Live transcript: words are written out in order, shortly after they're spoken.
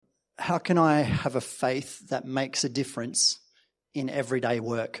how can I have a faith that makes a difference in everyday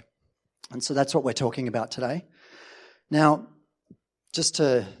work? And so that's what we're talking about today. Now, just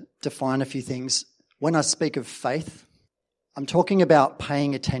to define a few things, when I speak of faith, I'm talking about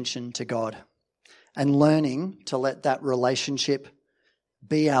paying attention to God and learning to let that relationship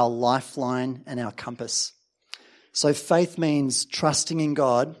be our lifeline and our compass. So faith means trusting in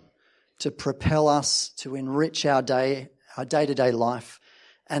God to propel us to enrich our day-to-day life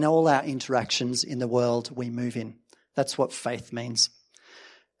and all our interactions in the world we move in. That's what faith means.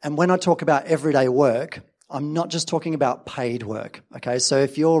 And when I talk about everyday work, I'm not just talking about paid work, okay? So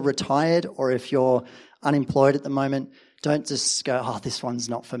if you're retired or if you're unemployed at the moment, don't just go, oh, this one's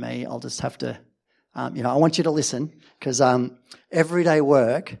not for me. I'll just have to, I want you to listen, because everyday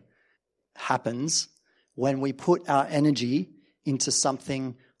work happens when we put our energy into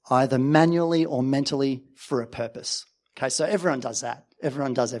something either manually or mentally for a purpose. Okay, so everyone does that.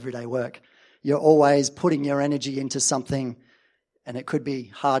 Everyone does everyday work. You're always putting your energy into something, and it could be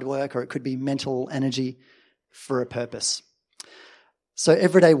hard work or it could be mental energy for a purpose. So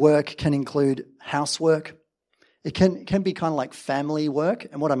everyday work can include housework. It can be kind of like family work.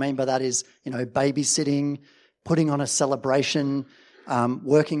 And what I mean by that is, babysitting, putting on a celebration,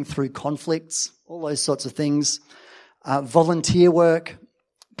 working through conflicts, all those sorts of things. Volunteer work,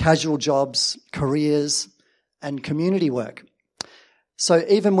 casual jobs, careers, and community work. So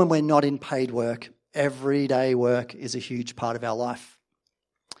even when we're not in paid work, everyday work is a huge part of our life.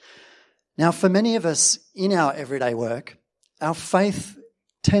 Now, for many of us in our everyday work, our faith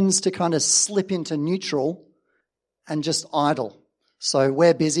tends to kind of slip into neutral and just idle. So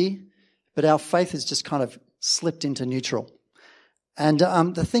we're busy, but our faith has just kind of slipped into neutral. And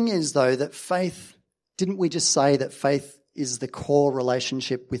the thing is, though, that faith, didn't we just say that faith is the core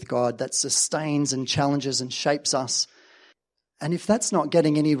relationship with God that sustains and challenges and shapes us? And if that's not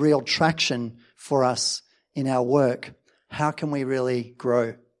getting any real traction for us in our work, how can we really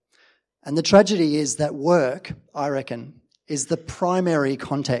grow? And the tragedy is that work, I reckon, is the primary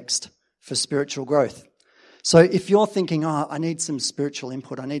context for spiritual growth. So if you're thinking, I need some spiritual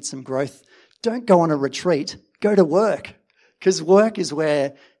input, I need some growth, don't go on a retreat, go to work. Because work is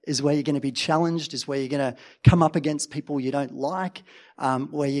where you're going to be challenged, is where you're going to come up against people you don't like,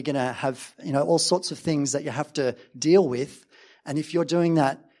 where you're going to have all sorts of things that you have to deal with. And if you're doing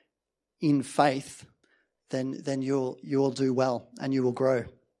that in faith, then you'll do well and you will grow.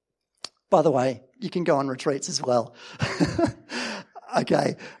 By the way, you can go on retreats as well.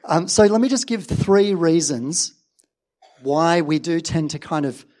 Okay, so let me just give 3 reasons why we do tend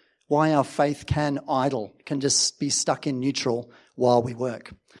to why our faith can idle, can just be stuck in neutral while we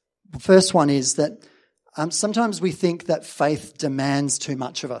work. The first one is that sometimes we think that faith demands too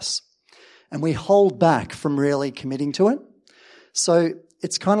much of us and we hold back from really committing to it. So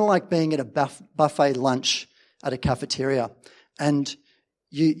it's kind of like being at a buffet lunch at a cafeteria, and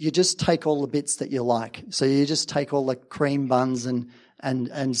you just take all the bits that you like. So you just take all the cream buns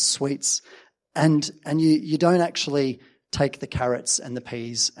and sweets, and you don't actually take the carrots and the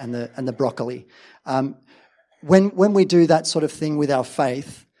peas and the broccoli. When we do that sort of thing with our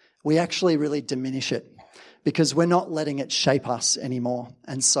faith, we actually really diminish it because we're not letting it shape us anymore,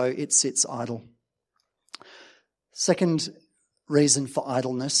 and so it sits idle. Second reason for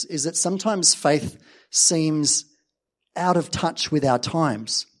idleness is that sometimes faith seems out of touch with our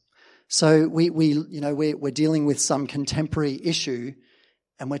times. So we're dealing with some contemporary issue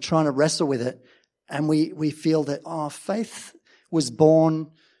and we're trying to wrestle with it, and we feel that faith was born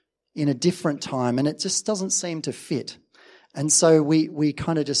in a different time and it just doesn't seem to fit. And so we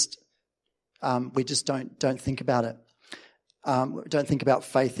kind of just don't think about it. Don't think about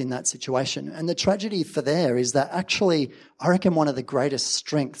faith in that situation. And the tragedy for there is that actually, I reckon one of the greatest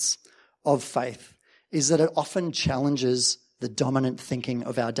strengths of faith is that it often challenges the dominant thinking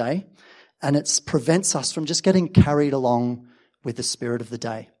of our day, and it prevents us from just getting carried along with the spirit of the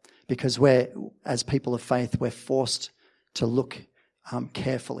day, because as people of faith, we're forced to look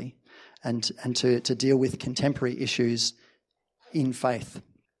carefully and to deal with contemporary issues in faith.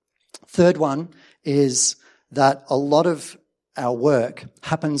 Third one is that a lot of our work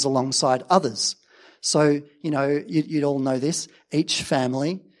happens alongside others. So, you'd all know this. Each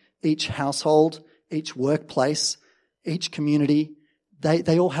family, each household, each workplace, each community,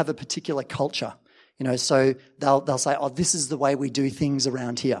 they all have a particular culture. So they'll say, this is the way we do things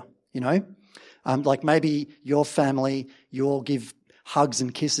around here, Like maybe your family, you'll give hugs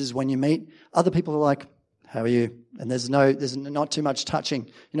and kisses when you meet. Other people are like, how are you? And there's not too much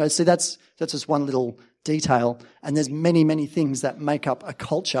touching. See, that's just one little detail, and there's many, many things that make up a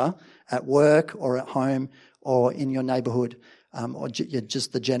culture at work or at home or in your neighbourhood. or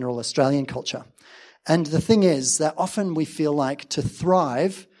just the general Australian culture. And the thing is that often we feel like to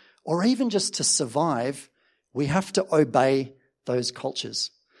thrive or even just to survive, we have to obey those cultures.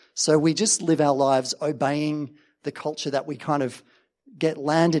 So we just live our lives obeying the culture that we kind of get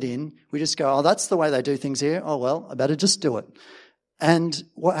landed in. We just go, oh, that's the way they do things here. Oh, well, I better just do it. And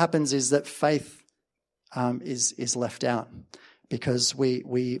what happens is that faith is left out because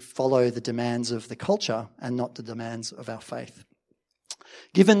we follow the demands of the culture and not the demands of our faith.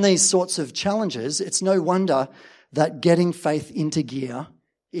 Given these sorts of challenges, it's no wonder that getting faith into gear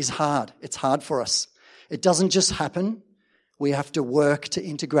is hard. It's hard for us. It doesn't just happen. We have to work to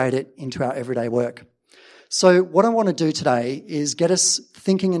integrate it into our everyday work. So what I want to do today is get us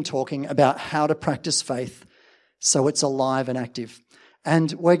thinking and talking about how to practice faith so it's alive and active.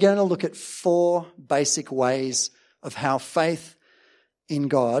 And we're going to look at 4 basic ways of how faith in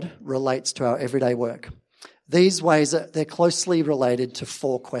God relates to our everyday work. These ways, they're closely related to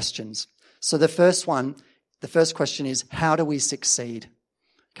 4 questions. So the first question is, how do we succeed?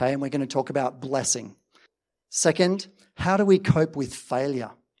 Okay, and we're going to talk about blessing. Second, how do we cope with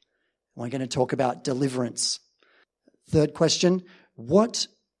failure? We're going to talk about deliverance. Third question, what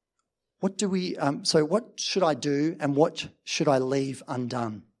should I do and what should I leave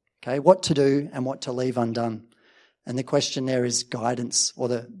undone? Okay, what to do and what to leave undone. And the question there is guidance, or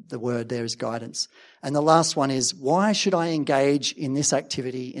the word there is guidance. And the last one is, why should I engage in this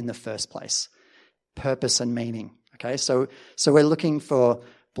activity in the first place? Purpose and meaning. Okay, so we're looking for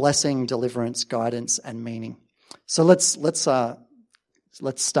blessing, deliverance, guidance, and meaning. So let's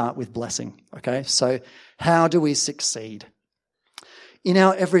start with blessing. Okay, so how do we succeed? In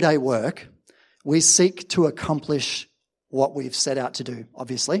our everyday work, we seek to accomplish what we've set out to do,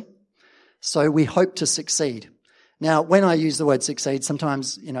 obviously. So we hope to succeed. Now, when I use the word succeed,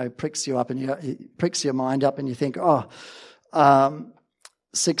 sometimes, pricks you up and it pricks your mind up and you think,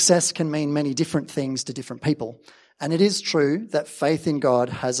 success can mean many different things to different people. And it is true that faith in God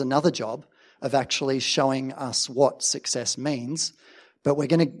has another job of actually showing us what success means, but we're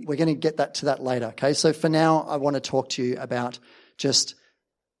going to get to that later. Okay, so for now, I want to talk to you about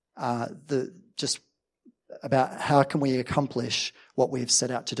about how can we accomplish what we've set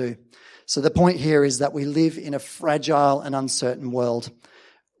out to do. So the point here is that we live in a fragile and uncertain world.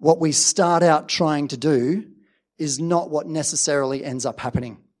 What we start out trying to do is not what necessarily ends up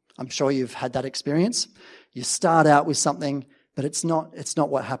happening. I'm sure you've had that experience. You start out with something, but it's not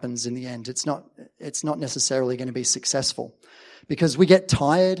what happens in the end. It's not necessarily going to be successful because we get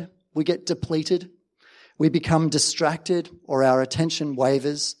tired, we get depleted, we become distracted, or our attention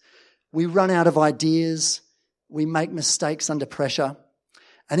wavers. We run out of ideas, we make mistakes under pressure.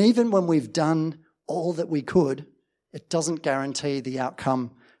 And even when we've done all that we could, it doesn't guarantee the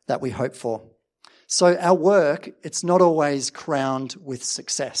outcome that we hope for. So our work, it's not always crowned with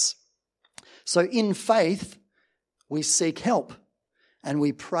success. So in faith, we seek help and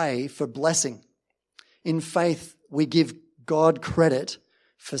we pray for blessing. In faith, we give God credit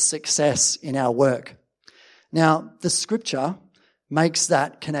for success in our work. Now, the scripture makes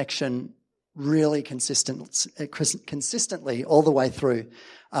that connection really consistently all the way through.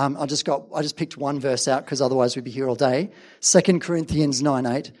 I just picked one verse out because otherwise we'd be here all day. 2 Corinthians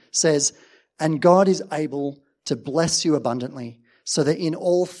 9:8 says, "And God is able to bless you abundantly, so that in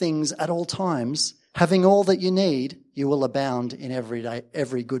all things at all times, having all that you need, you will abound in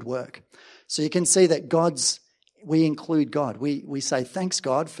every good work." So you can see that we include God. We say, thanks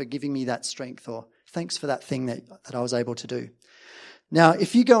God for giving me that strength, or thanks for that thing that I was able to do. Now,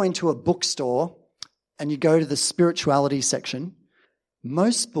 if you go into a bookstore and you go to the spirituality section,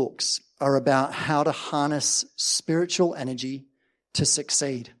 most books are about how to harness spiritual energy to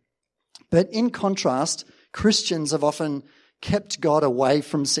succeed. But in contrast, Christians have often kept God away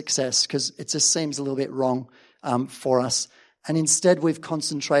from success because it just seems a little bit wrong for us. And instead, we've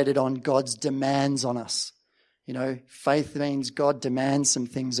concentrated on God's demands on us. Faith means God demands some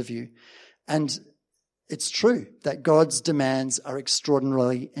things of you. And it's true that God's demands are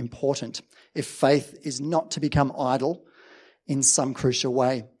extraordinarily important if faith is not to become idle in some crucial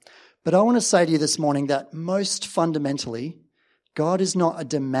way. But I want to say to you this morning that most fundamentally, God is not a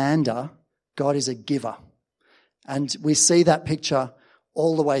demander, God is a giver. And we see that picture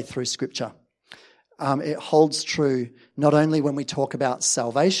all the way through Scripture. It holds true not only when we talk about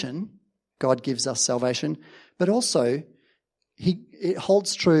salvation, God gives us salvation, but also it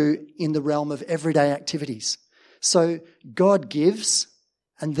holds true in the realm of everyday activities. So God gives,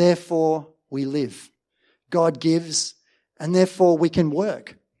 and therefore we live. God gives, and therefore we can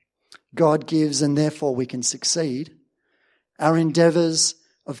work. God gives, and therefore we can succeed. Our endeavours,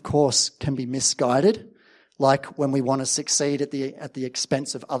 of course, can be misguided, like when we want to succeed at the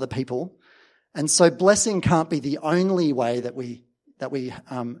expense of other people. And so blessing can't be the only way that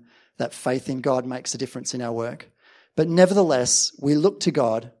faith in God makes a difference in our work. But nevertheless, we look to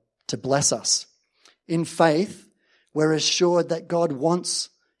God to bless us. In faith, we're assured that God wants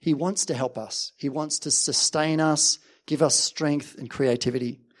to help us. He wants to sustain us, give us strength and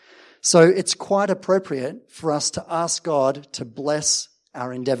creativity. So it's quite appropriate for us to ask God to bless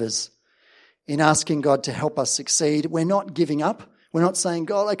our endeavors. In asking God to help us succeed, we're not giving up. We're not saying,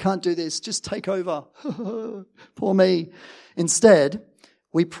 God, I can't do this. Just take over. Poor me. Instead,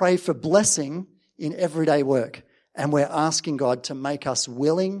 we pray for blessing in everyday work. And we're asking God to make us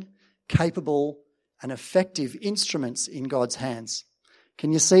willing, capable, and effective instruments in God's hands.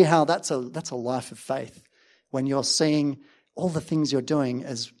 Can you see how that's a life of faith? When you're seeing all the things you're doing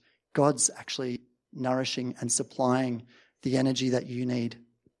as God's actually nourishing and supplying the energy that you need.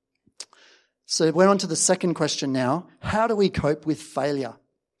 So we're on to the second question now. How do we cope with failure?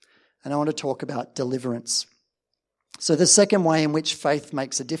 And I want to talk about deliverance. So the second way in which faith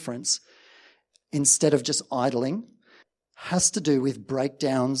makes a difference, instead of just idling, has to do with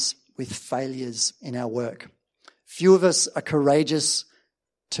breakdowns, with failures in our work. Few of us are courageous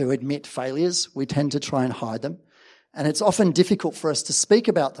to admit failures. We tend to try and hide them. And it's often difficult for us to speak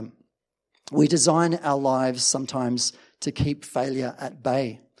about them. We design our lives sometimes to keep failure at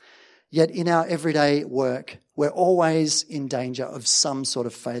bay. Yet in our everyday work, we're always in danger of some sort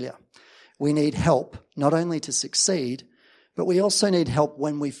of failure. We need help, not only to succeed, but we also need help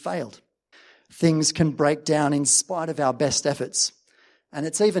when we've failed. Things can break down in spite of our best efforts. And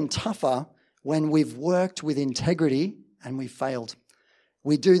it's even tougher when we've worked with integrity and we failed.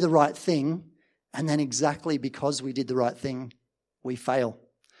 We do the right thing, and then exactly because we did the right thing, we fail.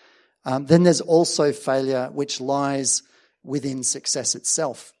 Then there's also failure which lies within success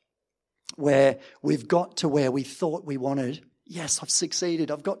itself, where we've got to where we thought we wanted. Yes, I've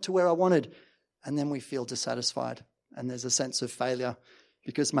succeeded. I've got to where I wanted. And then we feel dissatisfied. And there's a sense of failure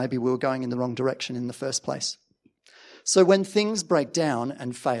because maybe we were going in the wrong direction in the first place. So when things break down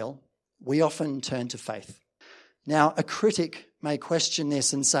and fail, we often turn to faith. Now, a critic may question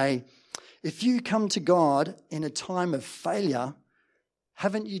this and say, if you come to God in a time of failure,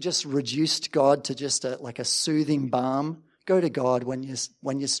 haven't you just reduced God to just like a soothing balm? Go to God when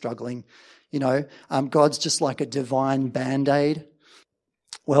you're struggling. God's just like a divine Band-Aid.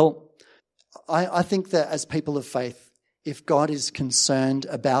 Well, I think that as people of faith, if God is concerned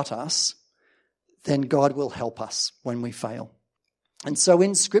about us, then God will help us when we fail. And so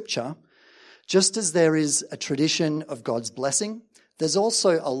in Scripture, just as there is a tradition of God's blessing, there's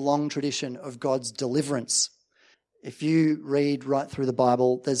also a long tradition of God's deliverance. If you read right through the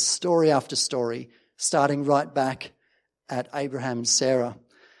Bible, there's story after story, starting right back at Abraham and Sarah,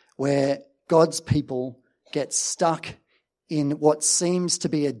 where God's people get stuck in what seems to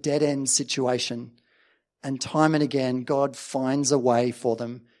be a dead-end situation. And time and again, God finds a way for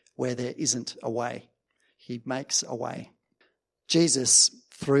them where there isn't a way. He makes a way. Jesus,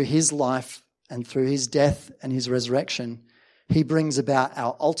 through his life and through his death and his resurrection, he brings about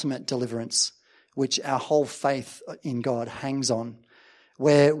our ultimate deliverance, which our whole faith in God hangs on,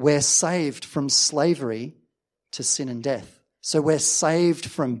 where we're saved from slavery to sin and death. So we're saved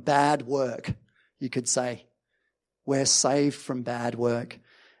from bad work, you could say. We're saved from bad work,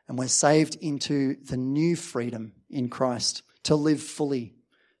 and we're saved into the new freedom in Christ, to live fully,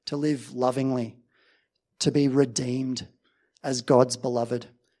 to live lovingly, to be redeemed as God's beloved,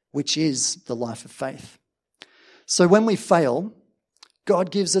 which is the life of faith. So when we fail,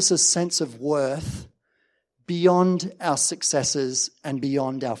 God gives us a sense of worth beyond our successes and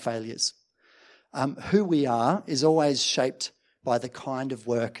beyond our failures. Who we are is always shaped by the kind of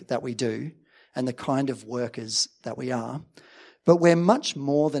work that we do and the kind of workers that we are. But we're much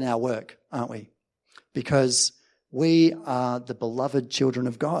more than our work, aren't we? Because we are the beloved children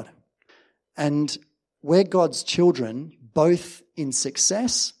of God. And we're God's children both in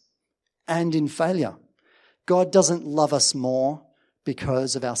success and in failure. God doesn't love us more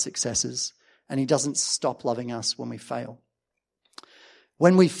because of our successes, and he doesn't stop loving us when we fail.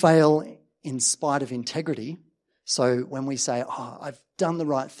 When we fail in spite of integrity, so when we say, I've done the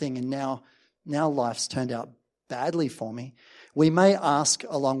right thing and now life's turned out badly for me, we may ask,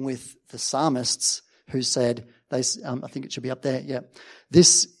 along with the psalmists who said, I think it should be up there, yeah,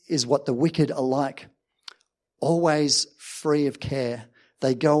 this is what the wicked are like, always free of care.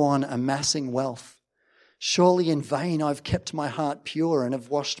 They go on amassing wealth. Surely in vain I've kept my heart pure and have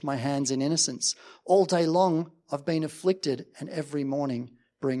washed my hands in innocence. All day long I've been afflicted, and every morning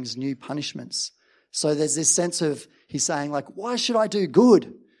brings new punishments. So there's this sense of, he's saying, like, why should I do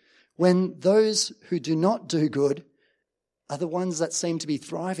good when those who do not do good are the ones that seem to be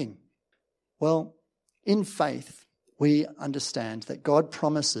thriving? Well, in faith, we understand that God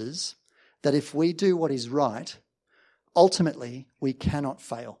promises that if we do what is right, ultimately we cannot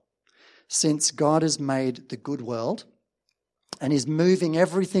fail, since God has made the good world and is moving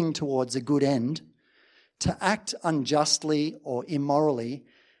everything towards a good end. To act unjustly or immorally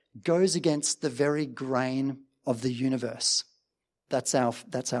goes against the very grain of the universe. That's our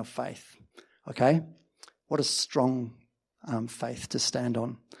faith. Okay? What a strong faith to stand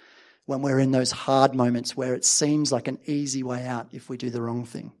on when we're in those hard moments where it seems like an easy way out if we do the wrong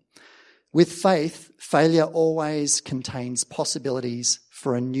thing. With faith, failure always contains possibilities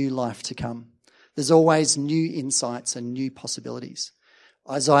for a new life to come. There's always new insights and new possibilities.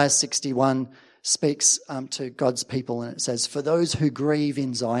 Isaiah 61 speaks to God's people, and it says, "For those who grieve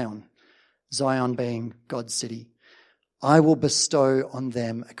in Zion," Zion being God's city, "I will bestow on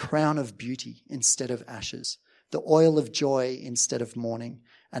them a crown of beauty instead of ashes, the oil of joy instead of mourning,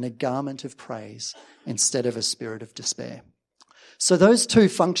 and a garment of praise instead of a spirit of despair." So those two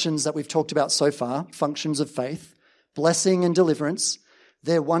functions that we've talked about so far, functions of faith, blessing and deliverance,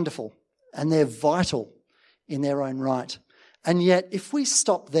 they're wonderful and they're vital in their own right. And yet, if we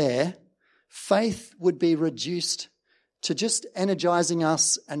stop there, faith would be reduced to just energizing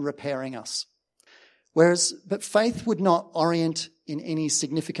us and repairing us. But faith would not orient in any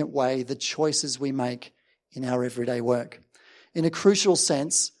significant way the choices we make in our everyday work. In a crucial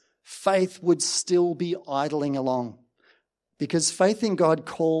sense, faith would still be idling along, because faith in God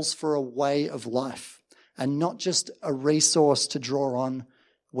calls for a way of life and not just a resource to draw on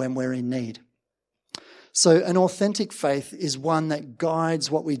when we're in need. So an authentic faith is one that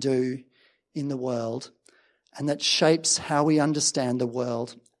guides what we do in the world and that shapes how we understand the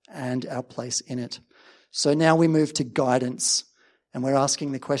world and our place in it. So now we move to guidance, and we're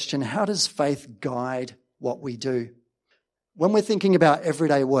asking the question, how does faith guide what we do? When we're thinking about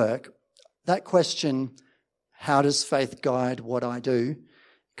everyday work, that question, how does faith guide what I do,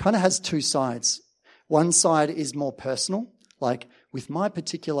 kind of has two sides. One side is more personal, like with my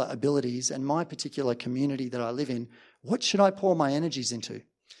particular abilities and my particular community that I live in, what should I pour my energies into?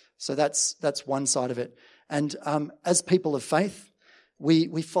 So that's one side of it. And as people of faith,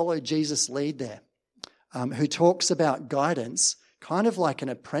 we follow Jesus' lead there, who talks about guidance kind of like an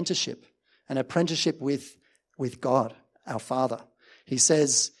apprenticeship with God, our Father. He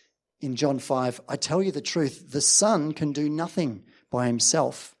says in John 5, "I tell you the truth, the Son can do nothing by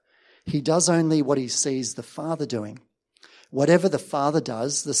himself. He does only what he sees the Father doing. Whatever the Father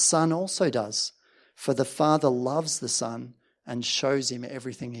does, the Son also does, for the Father loves the Son and shows him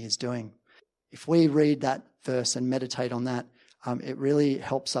everything he is doing." If we read that verse and meditate on that, it really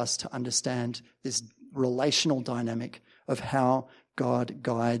helps us to understand this relational dynamic of how God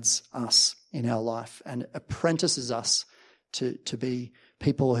guides us in our life and apprentices us to be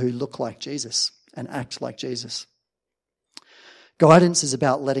people who look like Jesus and act like Jesus. Guidance is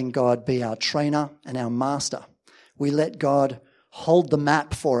about letting God be our trainer and our master. We let God hold the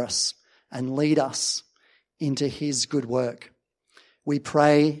map for us and lead us into his good work. We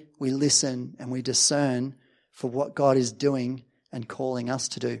pray, we listen, and we discern for what God is doing and calling us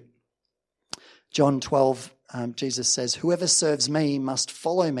to do. John 12, Jesus says, "Whoever serves me must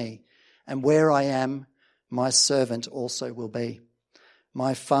follow me, and where I am, my servant also will be.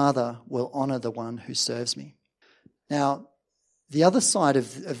 My Father will honor the one who serves me." Now, the other side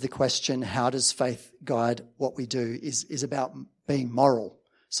of the question, how does faith guide what we do, is about being moral.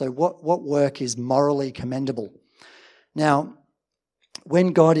 So what work is morally commendable? Now,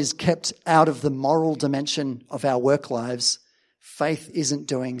 when God is kept out of the moral dimension of our work lives, faith isn't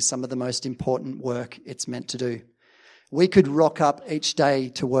doing some of the most important work it's meant to do. We could rock up each day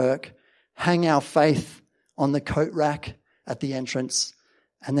to work, hang our faith on the coat rack at the entrance,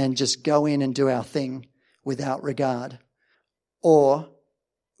 and then just go in and do our thing without regard. Or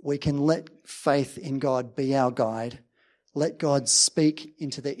we can let faith in God be our guide, let God speak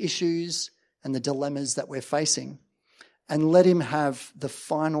into the issues and the dilemmas that we're facing, and let him have the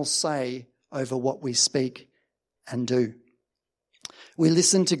final say over what we speak and do. We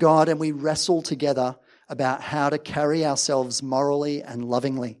listen to God and we wrestle together about how to carry ourselves morally and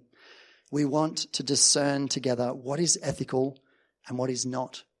lovingly. We want to discern together what is ethical and what is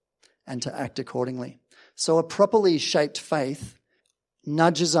not, and to act accordingly. So a properly shaped faith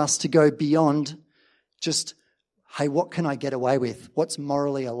nudges us to go beyond just, hey, what can I get away with? What's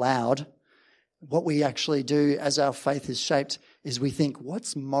morally allowed? What we actually do as our faith is shaped is we think,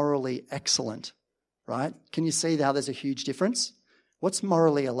 what's morally excellent, right? Can you see how there's a huge difference? What's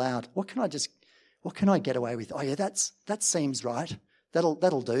morally allowed? What can I get away with? Oh yeah, that seems right.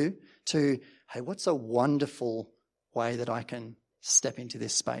 That'll do to, hey, what's a wonderful way that I can step into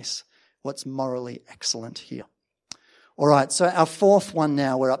this space? What's morally excellent here? All right, so our fourth one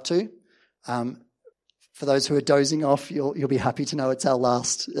now we're up to. For those who are dozing off, you'll be happy to know it's our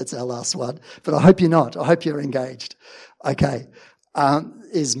last one. But I hope you're not. I hope you're engaged. Okay,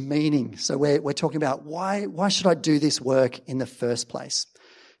 is meaning. So we're talking about why should I do this work in the first place?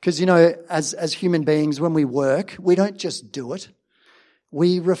 Because, as human beings, when we work, we don't just do it.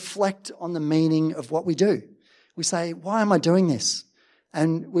 We reflect on the meaning of what we do. We say, why am I doing this?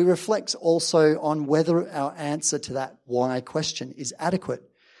 And we reflect also on whether our answer to that why question is adequate.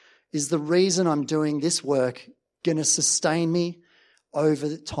 Is the reason I'm doing this work going to sustain me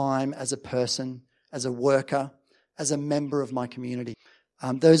over time as a person, as a worker, as a member of my community?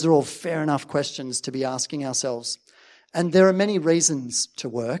 Those are all fair enough questions to be asking ourselves. And there are many reasons to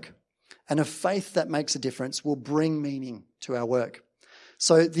work, and a faith that makes a difference will bring meaning to our work.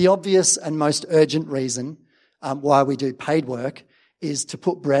 So the obvious and most urgent reason why we do paid work is to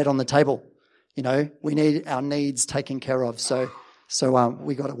put bread on the table. We need our needs taken care of, so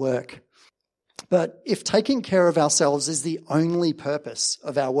we got to work. But if taking care of ourselves is the only purpose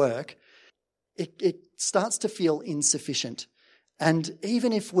of our work, it starts to feel insufficient. And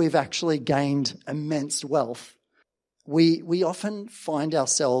even if we've actually gained immense wealth, we often find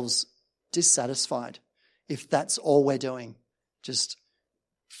ourselves dissatisfied if that's all we're doing, just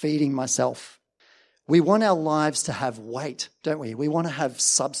feeding myself. We want our lives to have weight, don't we? We want to have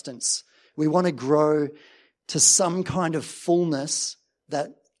substance. We want to grow to some kind of fullness that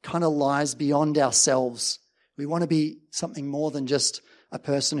kind of lies beyond ourselves. We want to be something more than just a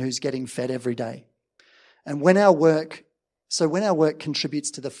person who's getting fed every day. And when our work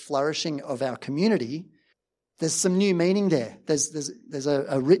contributes to the flourishing of our community, there's some new meaning there. There's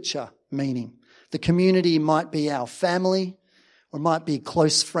a richer meaning. The community might be our family, or it might be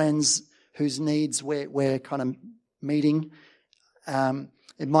close friends whose needs we're kind of meeting.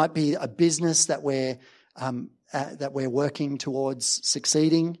 It might be a business that we're working towards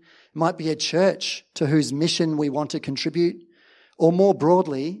succeeding. It might be a church to whose mission we want to contribute. Or more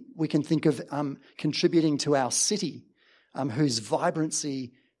broadly, we can think of contributing to our city, whose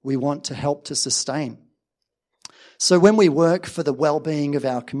vibrancy we want to help to sustain. So when we work for the well-being of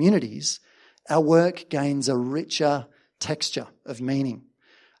our communities, our work gains a richer texture of meaning.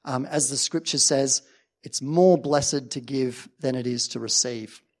 As the scripture says, it's more blessed to give than it is to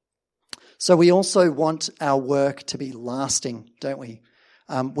receive. So we also want our work to be lasting, don't we?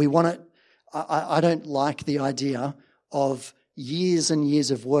 We want it. I don't like the idea of years and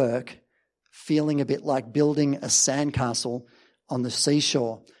years of work feeling a bit like building a sandcastle on the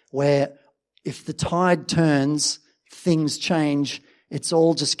seashore, where if the tide turns, things change, it's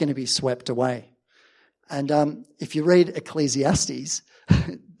all just going to be swept away. And if you read Ecclesiastes,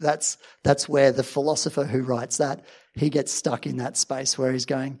 that's where the philosopher who writes that, he gets stuck in that space where he's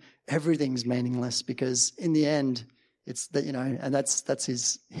going, everything's meaningless because in the end, it's that, and that's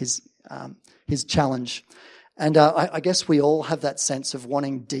his challenge. And I guess we all have that sense of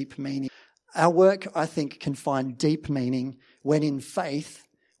wanting deep meaning. Our work, I think, can find deep meaning when in faith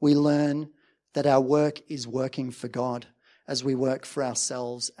we learn that our work is working for God as we work for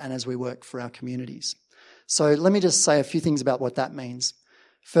ourselves and as we work for our communities. So let me just say a few things about what that means.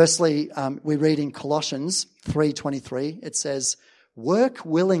 Firstly, we read in Colossians 3:23, it says, "Work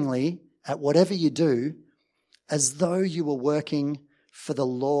willingly at whatever you do as though you were working for the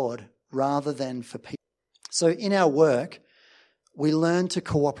Lord rather than for people." So in our work, we learn to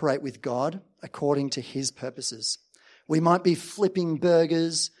cooperate with God according to his purposes. We might be flipping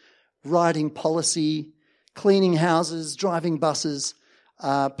burgers, writing policy, cleaning houses, driving buses,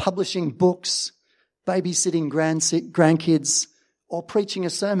 publishing books, babysitting grandkids, or preaching a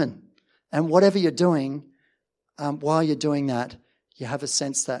sermon. And whatever you're doing, while you're doing that, you have a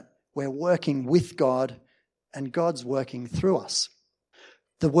sense that we're working with God and God's working through us.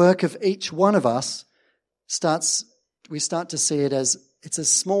 The work of each one of us we start to see it as it's a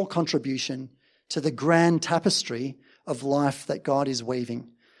small contribution to the grand tapestry of life that God is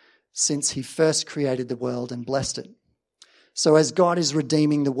weaving since he first created the world and blessed it. So as God is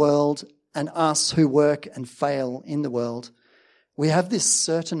redeeming the world and us who work and fail in the world, we have this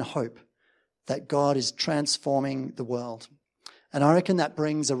certain hope that God is transforming the world. And I reckon that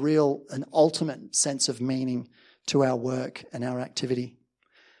brings an ultimate sense of meaning to our work and our activity.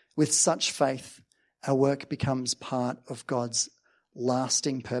 With such faith, our work becomes part of God's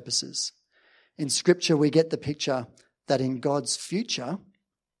lasting purposes. In Scripture, we get the picture that in God's future,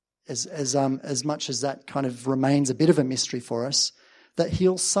 as much as that kind of remains a bit of a mystery for us, that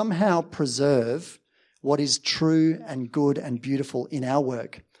he'll somehow preserve what is true and good and beautiful in our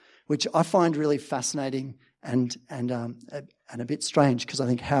work, which I find really fascinating and a bit strange, because I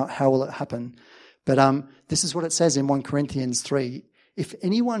think how will it happen? But this is what it says in 1 Corinthians 3. If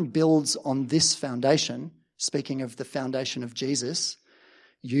anyone builds on this foundation, speaking of the foundation of Jesus,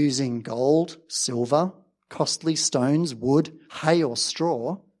 using gold, silver, costly stones, wood, hay or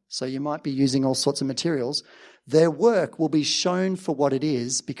straw, so you might be using all sorts of materials, their work will be shown for what it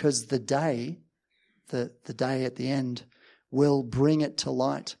is, because the day at the end will bring it to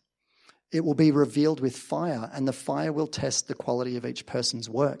light. It will be revealed with fire, and the fire will test the quality of each person's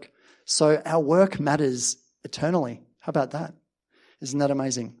work. So our work matters eternally. How about that? Isn't that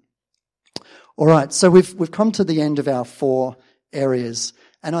amazing? All right, so we've come to the end of our 4 areas,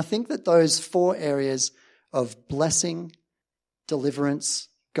 and I think that those 4 areas of blessing, deliverance,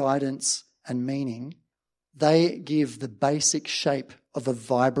 guidance, and meaning, they give the basic shape of a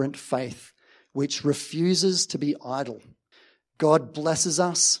vibrant faith which refuses to be idle. God blesses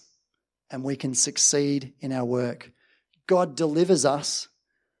us, and we can succeed in our work. God delivers us,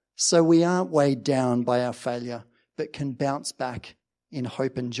 so we aren't weighed down by our failure, but can bounce back in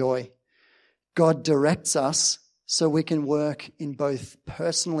hope and joy. God directs us, so we can work in both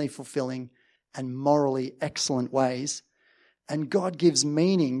personally fulfilling and morally excellent ways. And God gives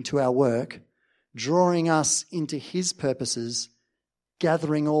meaning to our work, drawing us into his purposes,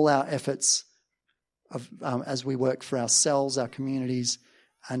 gathering all our efforts as we work for ourselves, our communities,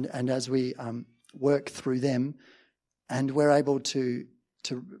 and as we work through them. And we're able to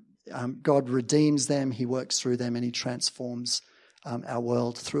God redeems them, he works through them, and he transforms our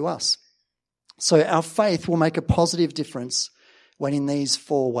world through us. So our faith will make a positive difference when in these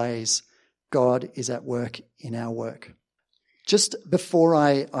 4 ways God is at work in our work. Just before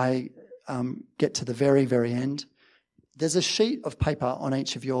I get to the very, very end, there's a sheet of paper on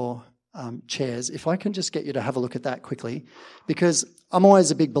each of your chairs. If I can just get you to have a look at that quickly, because I'm always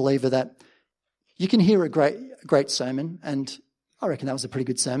a big believer that you can hear a great sermon, and I reckon that was a pretty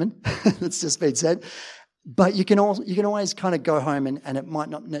good sermon, that's just been said, but you can always kind of go home and it might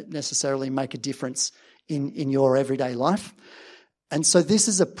not necessarily make a difference in your everyday life. And so this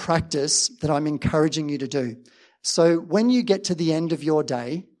is a practice that I'm encouraging you to do. So when you get to the end of your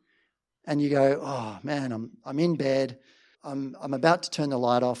day and you go, oh man, I'm in bed, I'm about to turn the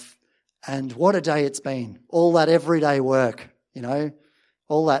light off, and what a day it's been. All that everyday work,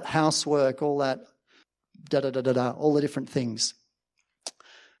 all that housework, all that all the different things.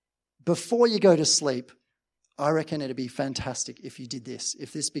 Before you go to sleep, I reckon it'd be fantastic if you did this,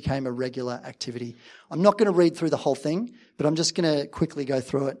 if this became a regular activity. I'm not going to read through the whole thing, but I'm just going to quickly go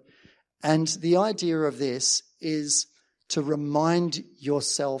through it. And the idea of this is to remind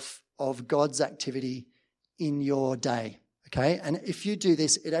yourself of God's activity in your day, okay? And if you do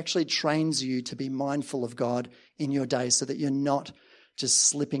this, it actually trains you to be mindful of God in your day so that you're not just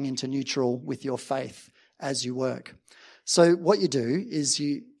slipping into neutral with your faith as you work. So what you do is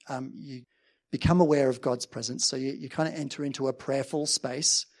you become aware of God's presence. So you kind of enter into a prayerful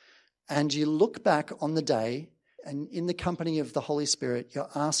space and you look back on the day, and in the company of the Holy Spirit, you're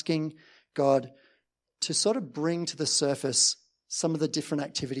asking God to sort of bring to the surface some of the different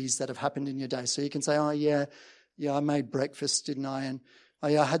activities that have happened in your day. So you can say, oh, yeah, I made breakfast, didn't I? And oh,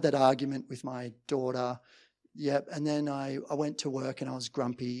 yeah, I had that argument with my daughter. Yep. And then I went to work and I was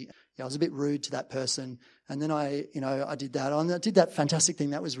grumpy. Yeah, I was a bit rude to that person. And then I did that. And I did that fantastic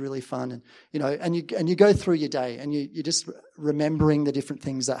thing. That was really fun. And, you go through your day and you're just remembering the different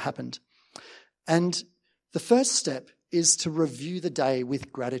things that happened. And the first step is to review the day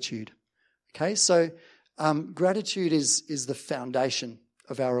with gratitude. Okay. So, gratitude is the foundation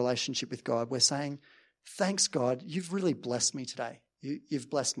of our relationship with God. We're saying, thanks God, you've really blessed me today. You've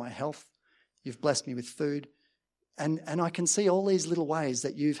blessed my health. You've blessed me with food. And I can see all these little ways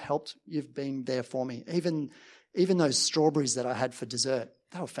that you've helped, you've been there for me. Even those strawberries that I had for dessert,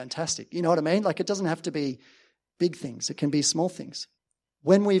 they were fantastic. You know what I mean? Like, it doesn't have to be big things. It can be small things.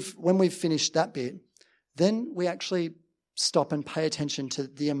 When we've finished that bit, then we actually stop and pay attention to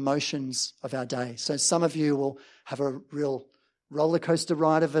the emotions of our day. So some of you will have a real roller coaster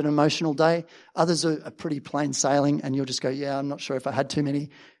ride of an emotional day. Others are pretty plain sailing, and you'll just go, yeah, I'm not sure if I had too many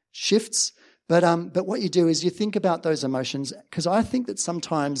shifts. But what you do is you think about those emotions, because I think that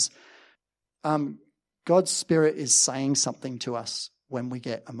sometimes God's Spirit is saying something to us when we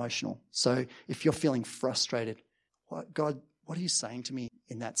get emotional. So if you're feeling frustrated, God, what are you saying to me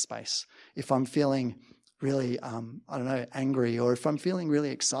in that space? If I'm feeling really, angry, or if I'm feeling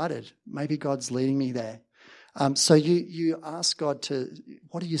really excited, maybe God's leading me there. So you ask God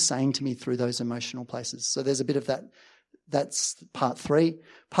what are you saying to me through those emotional places? So there's a bit of that That's part 3.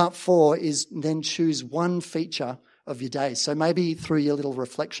 Part 4 is then choose one feature of your day. So maybe through your little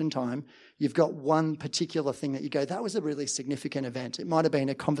reflection time, you've got one particular thing that you go, that was a really significant event. It might have been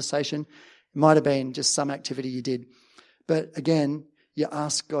a conversation. It might have been just some activity you did. But again, you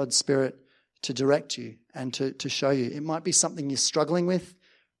ask God's Spirit to direct you and to show you. It might be something you're struggling with,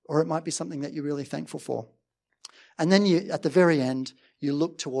 or it might be something that you're really thankful for. And then you, at the very end, you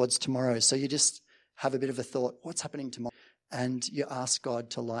look towards tomorrow. So you just have a bit of a thought, what's happening tomorrow? And you ask God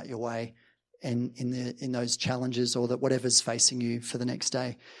to light your way in those challenges or that whatever's facing you for the next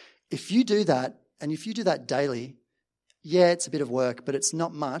day. If you do that, and if you do that daily, yeah, it's a bit of work, but it's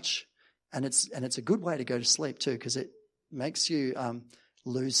not much, and it's a good way to go to sleep too, because it makes you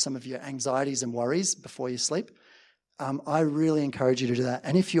lose some of your anxieties and worries before you sleep. I really encourage you to do that.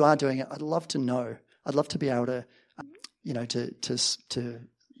 And if you are doing it, I'd love to know. I'd love to be able to, to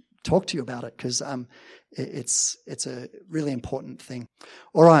talk to you about it, because it's a really important thing.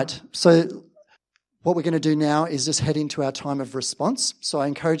 All right, so what we're going to do now is just head into our time of response. So I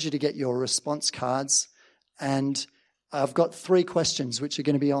encourage you to get your response cards, and I've got 3 questions which are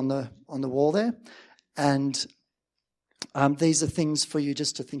going to be on the wall there, and these are things for you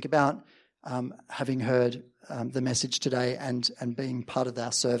just to think about, having heard the message today and being part of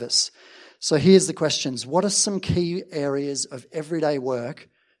our service. So here's the questions. What are some key areas of everyday work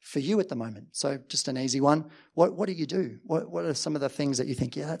for you at the moment? So just an easy one. What do you do? What are some of the things that you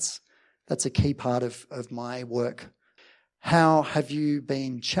think, yeah, that's a key part of my work? How have you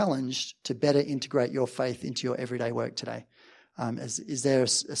been challenged to better integrate your faith into your everyday work today? Is there a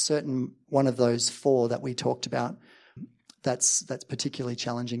certain one of those 4 that we talked about that's particularly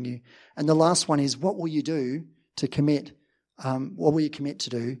challenging you? And the last one is, what will you do to commit? What will you commit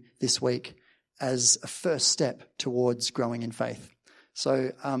to do this week as a first step towards growing in faith?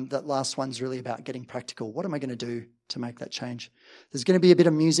 So that last one's really about getting practical. What am I going to do to make that change? There's going to be a bit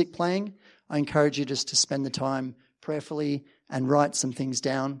of music playing. I encourage you just to spend the time prayerfully and write some things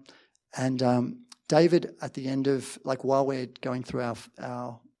down. And David, at the end of, while we're going through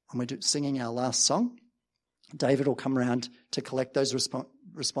and we're singing our last song, David will come around to collect those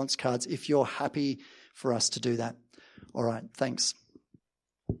response cards if you're happy for us to do that. All right, thanks.